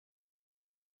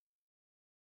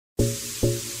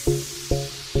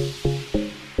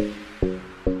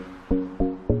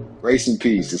Grace and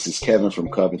peace. This is Kevin from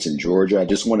Covington, Georgia. I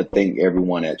just want to thank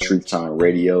everyone at Truth Time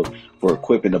Radio for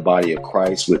equipping the body of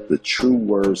Christ with the true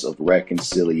words of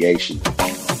reconciliation.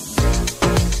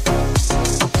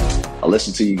 I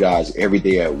listen to you guys every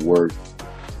day at work.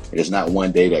 There's not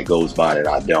one day that goes by that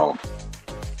I don't.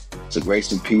 So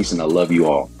grace and peace, and I love you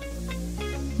all.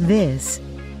 This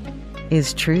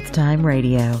is Truth Time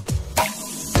Radio.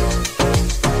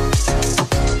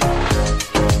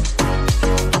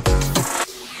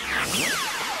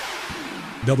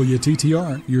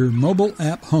 WTTR, your mobile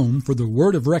app home for the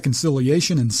word of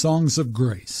reconciliation and songs of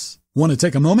grace. Want to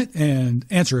take a moment and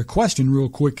answer a question real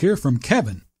quick here from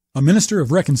Kevin, a minister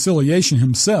of reconciliation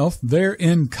himself there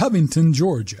in Covington,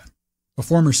 Georgia. A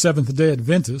former Seventh-day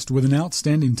Adventist with an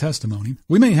outstanding testimony.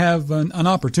 We may have an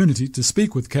opportunity to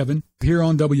speak with Kevin here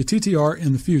on WTTR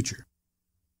in the future.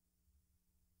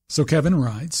 So Kevin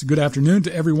writes, "Good afternoon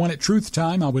to everyone at Truth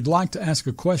Time. I would like to ask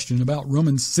a question about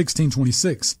Romans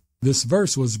 16:26. This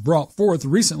verse was brought forth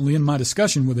recently in my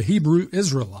discussion with a Hebrew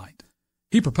Israelite.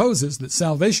 He proposes that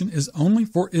salvation is only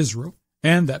for Israel,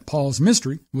 and that Paul's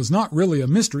mystery was not really a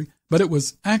mystery, but it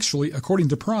was actually according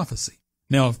to prophecy.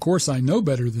 Now, of course, I know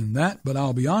better than that, but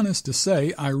I'll be honest to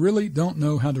say I really don't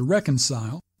know how to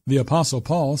reconcile the Apostle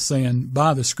Paul saying,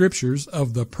 by the scriptures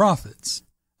of the prophets.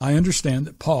 I understand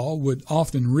that Paul would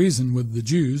often reason with the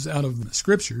Jews out of the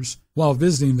scriptures while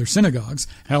visiting their synagogues.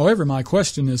 However, my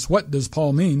question is, what does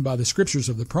Paul mean by the scriptures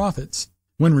of the prophets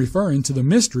when referring to the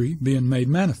mystery being made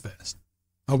manifest?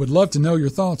 I would love to know your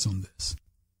thoughts on this."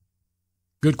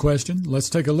 Good question.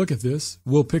 Let's take a look at this.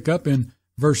 We'll pick up in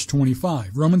verse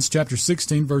 25. Romans chapter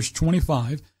 16, verse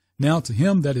 25. "Now to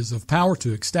him that is of power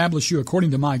to establish you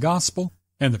according to my gospel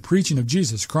and the preaching of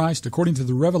Jesus Christ according to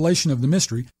the revelation of the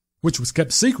mystery, which was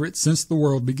kept secret since the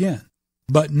world began,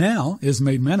 but now is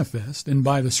made manifest, and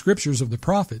by the scriptures of the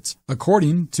prophets,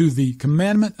 according to the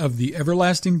commandment of the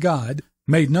everlasting God,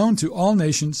 made known to all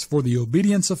nations for the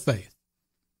obedience of faith."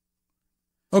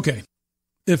 Okay,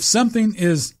 if something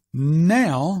is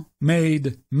now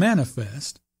made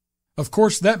manifest, of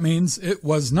course that means it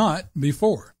was not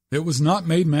before. It was not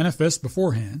made manifest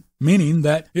beforehand, meaning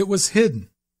that it was hidden,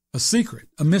 a secret,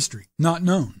 a mystery, not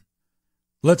known.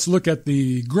 Let's look at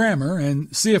the grammar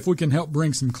and see if we can help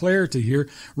bring some clarity here.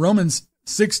 Romans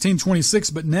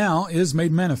 16:26, "But now is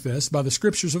made manifest by the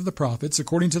scriptures of the prophets,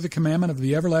 according to the commandment of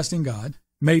the everlasting God,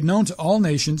 made known to all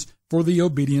nations for the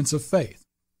obedience of faith."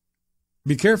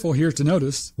 Be careful here to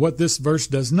notice what this verse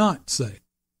does not say.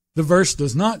 The verse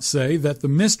does not say that the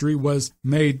mystery was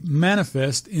made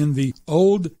manifest in the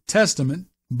Old Testament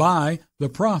by the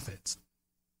prophets.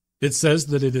 It says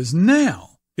that it is now.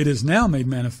 It is now made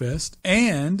manifest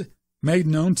and made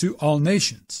known to all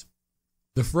nations.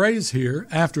 The phrase here,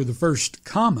 after the first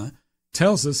comma,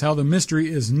 tells us how the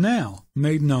mystery is now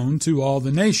made known to all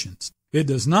the nations. It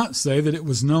does not say that it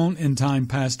was known in time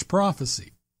past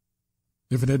prophecy.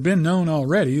 If it had been known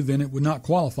already, then it would not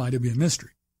qualify to be a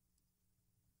mystery.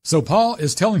 So Paul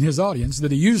is telling his audience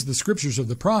that he used the scriptures of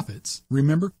the prophets.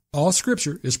 Remember, all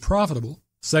scripture is profitable.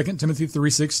 2 Timothy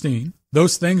 3:16.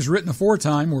 Those things written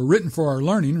aforetime were written for our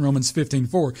learning, Romans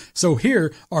 15:4. So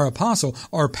here, our apostle,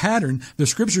 our pattern, the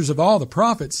scriptures of all the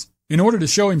prophets, in order to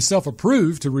show himself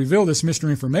approved to reveal this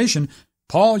mystery information,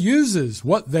 Paul uses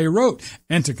what they wrote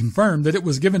and to confirm that it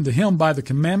was given to him by the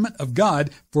commandment of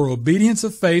God for obedience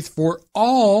of faith for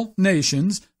all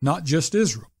nations, not just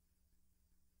Israel.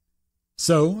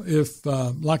 So, if,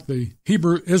 like the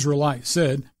Hebrew Israelite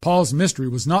said, Paul's mystery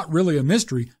was not really a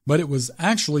mystery, but it was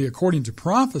actually according to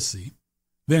prophecy,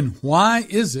 then why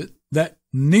is it that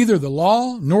neither the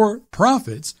law nor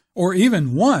prophets, or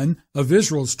even one of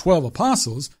Israel's 12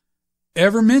 apostles,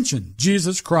 ever mentioned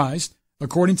Jesus Christ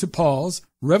according to Paul's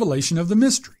revelation of the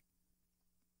mystery?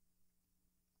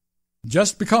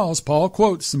 Just because Paul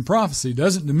quotes some prophecy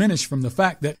doesn't diminish from the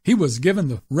fact that he was given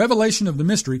the revelation of the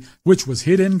mystery which was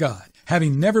hid in God,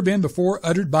 having never been before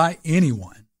uttered by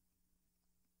anyone.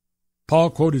 Paul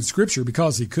quoted Scripture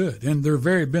because he could, and they're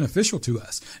very beneficial to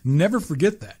us. Never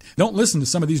forget that. Don't listen to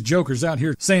some of these jokers out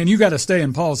here saying you got to stay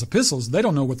in Paul's epistles. They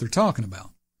don't know what they're talking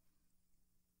about.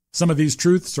 Some of these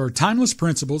truths are timeless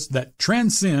principles that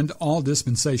transcend all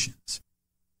dispensations.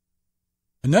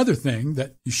 Another thing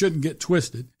that you shouldn't get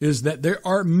twisted is that there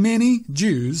are many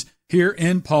Jews here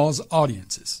in Paul's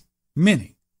audiences.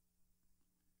 Many.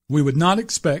 We would not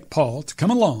expect Paul to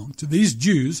come along to these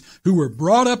Jews who were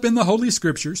brought up in the Holy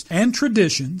Scriptures and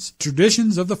traditions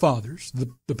of the fathers,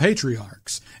 the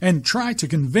patriarchs, and try to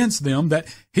convince them that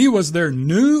he was their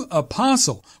new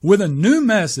apostle with a new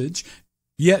message,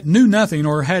 yet knew nothing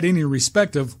or had any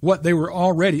respect of what they were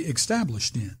already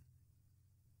established in.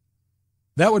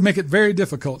 That would make it very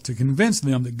difficult to convince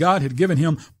them that God had given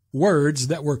him words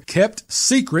that were kept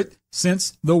secret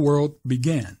since the world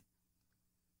began.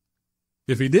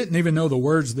 If he didn't even know the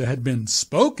words that had been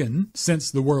spoken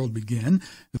since the world began,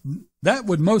 that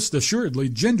would most assuredly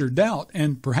gender doubt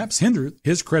and perhaps hinder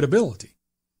his credibility,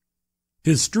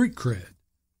 his street cred.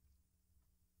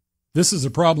 This is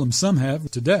a problem some have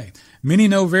today. Many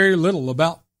know very little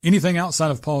about anything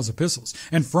outside of Paul's epistles,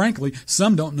 and frankly,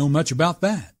 some don't know much about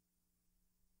that.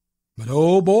 But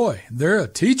oh boy, they're a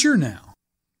teacher now,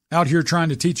 out here trying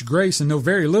to teach grace and know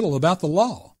very little about the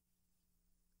law.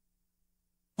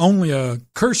 Only a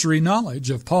cursory knowledge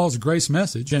of Paul's grace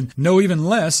message and know even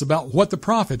less about what the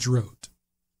prophets wrote.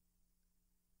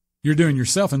 You're doing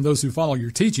yourself and those who follow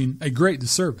your teaching a great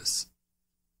disservice.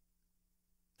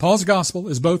 Paul's gospel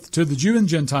is both to the Jew and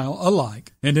Gentile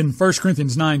alike, and in 1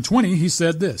 Corinthians 9:20 he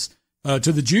said this,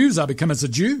 to the Jews I become as a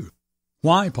Jew.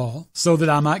 Why, Paul? So that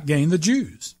I might gain the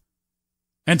Jews.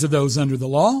 And to those under the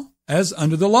law, as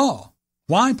under the law.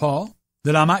 Why, Paul?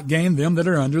 That I might gain them that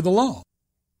are under the law.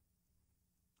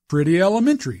 Pretty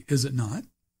elementary, is it not?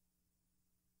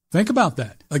 Think about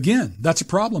that. Again, that's a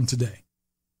problem today.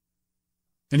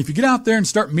 And if you get out there and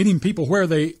start meeting people where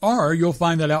they are, you'll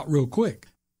find that out real quick.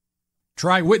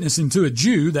 Try witnessing to a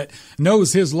Jew that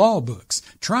knows his law books.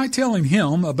 Try telling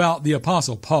him about the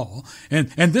Apostle Paul and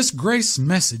this grace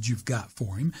message you've got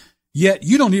for him, yet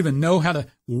you don't even know how to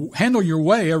handle your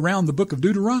way around the book of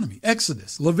Deuteronomy,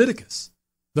 Exodus, Leviticus,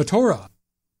 the Torah,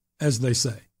 as they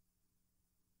say.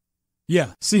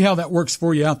 Yeah, see how that works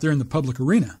for you out there in the public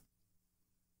arena.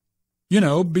 You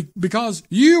know, because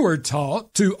you were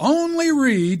taught to only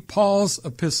read Paul's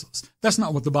epistles. That's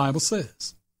not what the Bible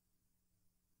says.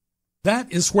 That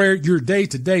is where your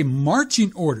day-to-day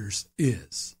marching orders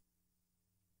is.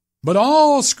 But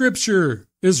all Scripture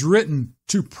is written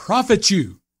to profit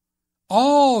you.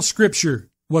 All Scripture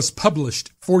was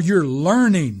published for your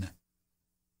learning.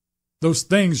 Those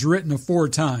things written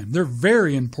aforetime, they're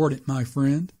very important, my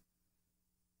friend.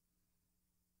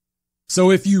 So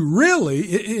if you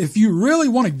really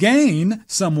want to gain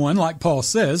someone, like Paul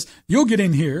says, you'll get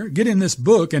in here, get in this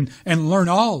book, and learn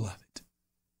all of it.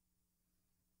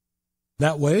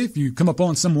 That way, if you come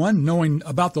upon someone knowing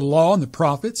about the law and the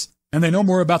prophets, and they know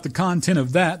more about the content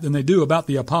of that than they do about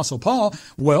the Apostle Paul,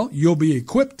 well, you'll be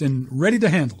equipped and ready to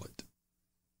handle it.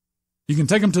 You can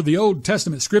take them to the Old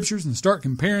Testament scriptures and start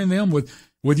comparing them with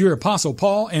your Apostle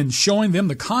Paul and showing them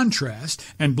the contrast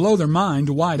and blow their mind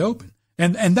wide open.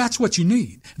 And that's what you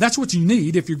need. That's what you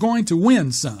need if you're going to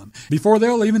win some, before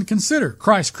they'll even consider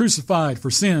Christ crucified for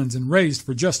sins and raised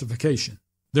for justification.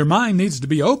 Their mind needs to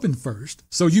be open first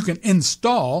so you can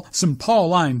install some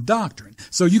Pauline doctrine,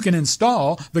 so you can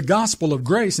install the gospel of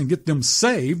grace and get them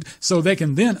saved so they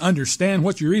can then understand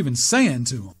what you're even saying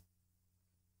to them.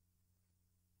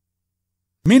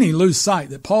 Many lose sight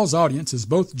that Paul's audience is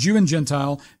both Jew and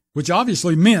Gentile, which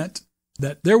obviously meant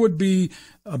that there would be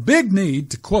a big need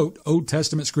to quote Old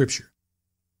Testament scripture.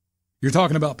 You're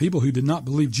talking about people who did not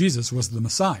believe Jesus was the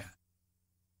Messiah.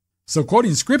 So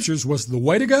quoting scriptures was the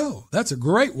way to go. That's a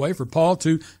great way for Paul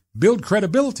to build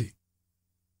credibility.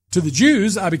 To the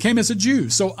Jews, I became as a Jew,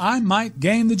 so I might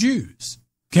gain the Jews.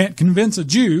 Can't convince a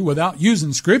Jew without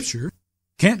using scripture.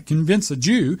 Can't convince a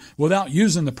Jew without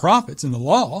using the prophets and the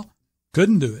law.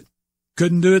 Couldn't do it.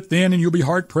 Couldn't do it then, and you'll be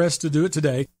hard-pressed to do it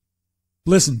today.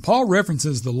 Listen, Paul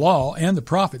references the law and the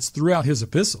prophets throughout his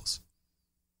epistles,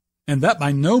 and that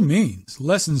by no means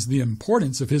lessens the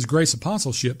importance of his grace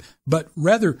apostleship, but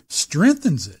rather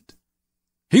strengthens it.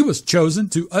 He was chosen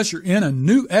to usher in a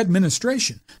new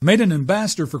administration, made an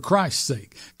ambassador for Christ's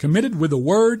sake, committed with the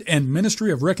word and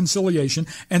ministry of reconciliation,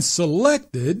 and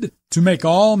selected to make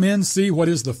all men see what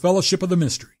is the fellowship of the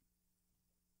mystery.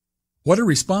 What a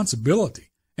responsibility.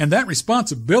 And that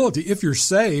responsibility, if you're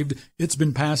saved, it's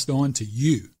been passed on to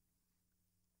you.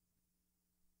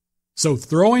 So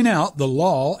throwing out the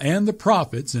law and the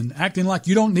prophets and acting like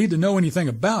you don't need to know anything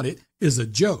about it is a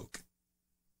joke.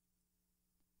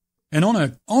 And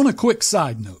on a quick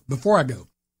side note, before I go,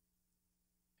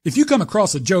 if you come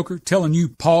across a joker telling you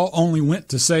Paul only went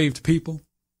to saved people,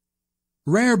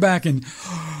 rear back and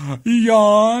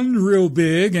yawn real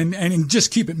big and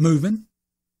just keep it moving.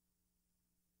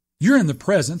 You're in the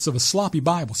presence of a sloppy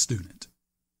Bible student.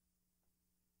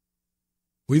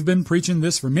 We've been preaching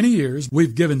this for many years.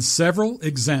 We've given several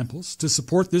examples to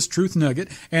support this truth nugget,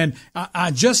 and I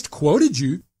just quoted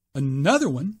you another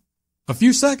one a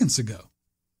few seconds ago.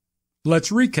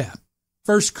 Let's recap.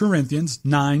 1 Corinthians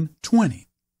 9:20.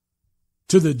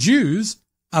 To the Jews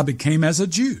I became as a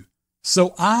Jew,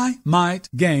 so I might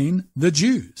gain the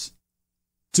Jews.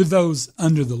 To those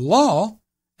under the law,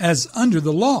 as under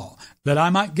the law, that I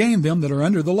might gain them that are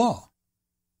under the law.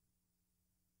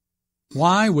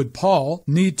 Why would Paul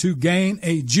need to gain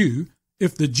a Jew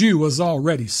if the Jew was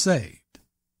already saved?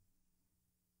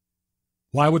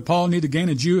 Why would Paul need to gain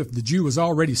a Jew if the Jew was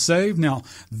already saved? Now,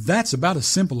 that's about as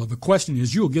simple of a question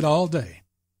as you'll get all day.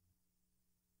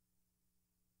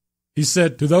 He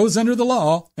said, to those under the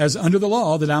law, as under the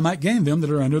law, that I might gain them that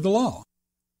are under the law.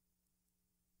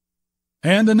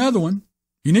 And another one.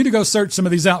 You need to go search some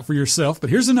of these out for yourself,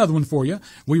 but here's another one for you.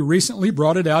 We recently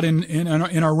brought it out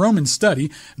in our Roman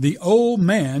study. The old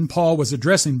man Paul was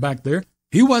addressing back there,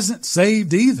 he wasn't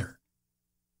saved either.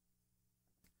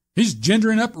 He's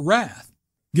gendering up wrath.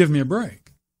 Give me a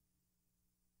break.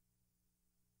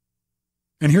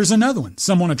 And here's another one.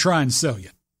 Some want to try and sell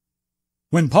you.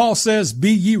 When Paul says,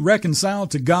 be ye reconciled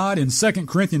to God in 2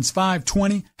 Corinthians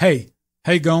 5:20,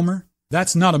 hey Gomer,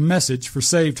 that's not a message for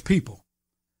saved people.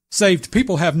 Saved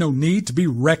people have no need to be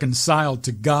reconciled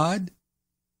to God.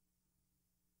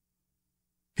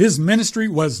 His ministry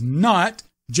was not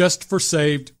just for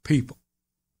saved people.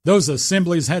 Those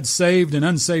assemblies had saved and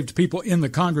unsaved people in the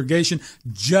congregation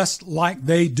just like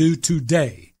they do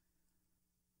today.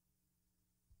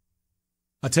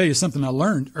 I'll tell you something I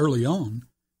learned early on,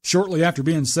 shortly after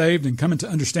being saved and coming to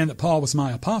understand that Paul was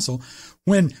my apostle.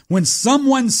 When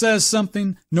someone says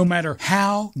something, no matter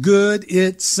how good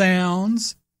it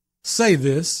sounds, say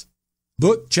this,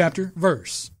 book, chapter,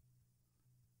 verse.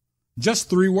 Just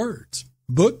 3 words,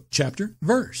 book, chapter,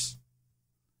 verse.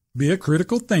 Be a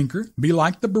critical thinker. Be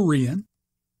like the Berean.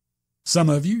 Some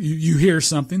of you hear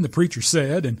something the preacher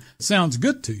said and it sounds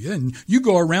good to you, and you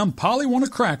go around Polly want a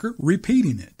cracker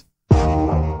repeating it.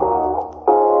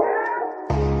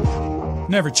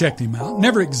 Never checked him out,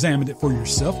 never examined it for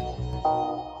yourself.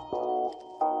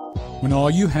 When all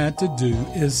you had to do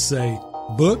is say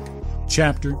book,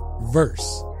 chapter,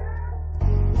 verse.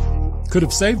 Could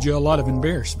have saved you a lot of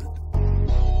embarrassment.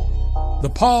 The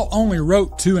Paul only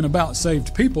wrote to and about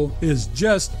saved people is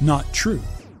just not true.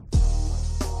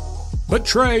 But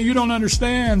Trey, you don't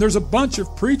understand. There's a bunch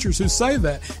of preachers who say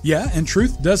that. Yeah, and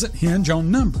truth doesn't hinge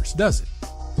on numbers, does it?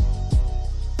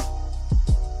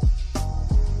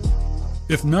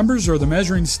 If numbers are the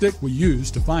measuring stick we use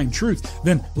to find truth,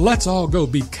 then let's all go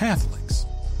be Catholics.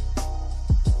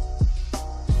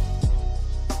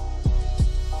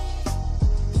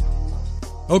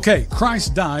 Okay,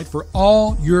 Christ died for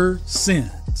all your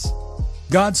sins.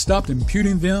 God stopped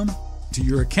imputing them to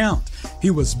your account.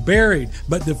 He was buried,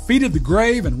 but defeated the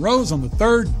grave and rose on the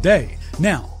 3rd day.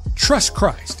 Now, trust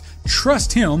Christ.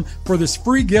 Trust Him for this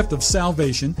free gift of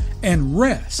salvation and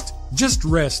rest. Just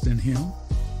rest in Him.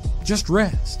 Just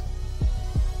rest.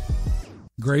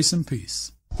 Grace and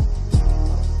peace.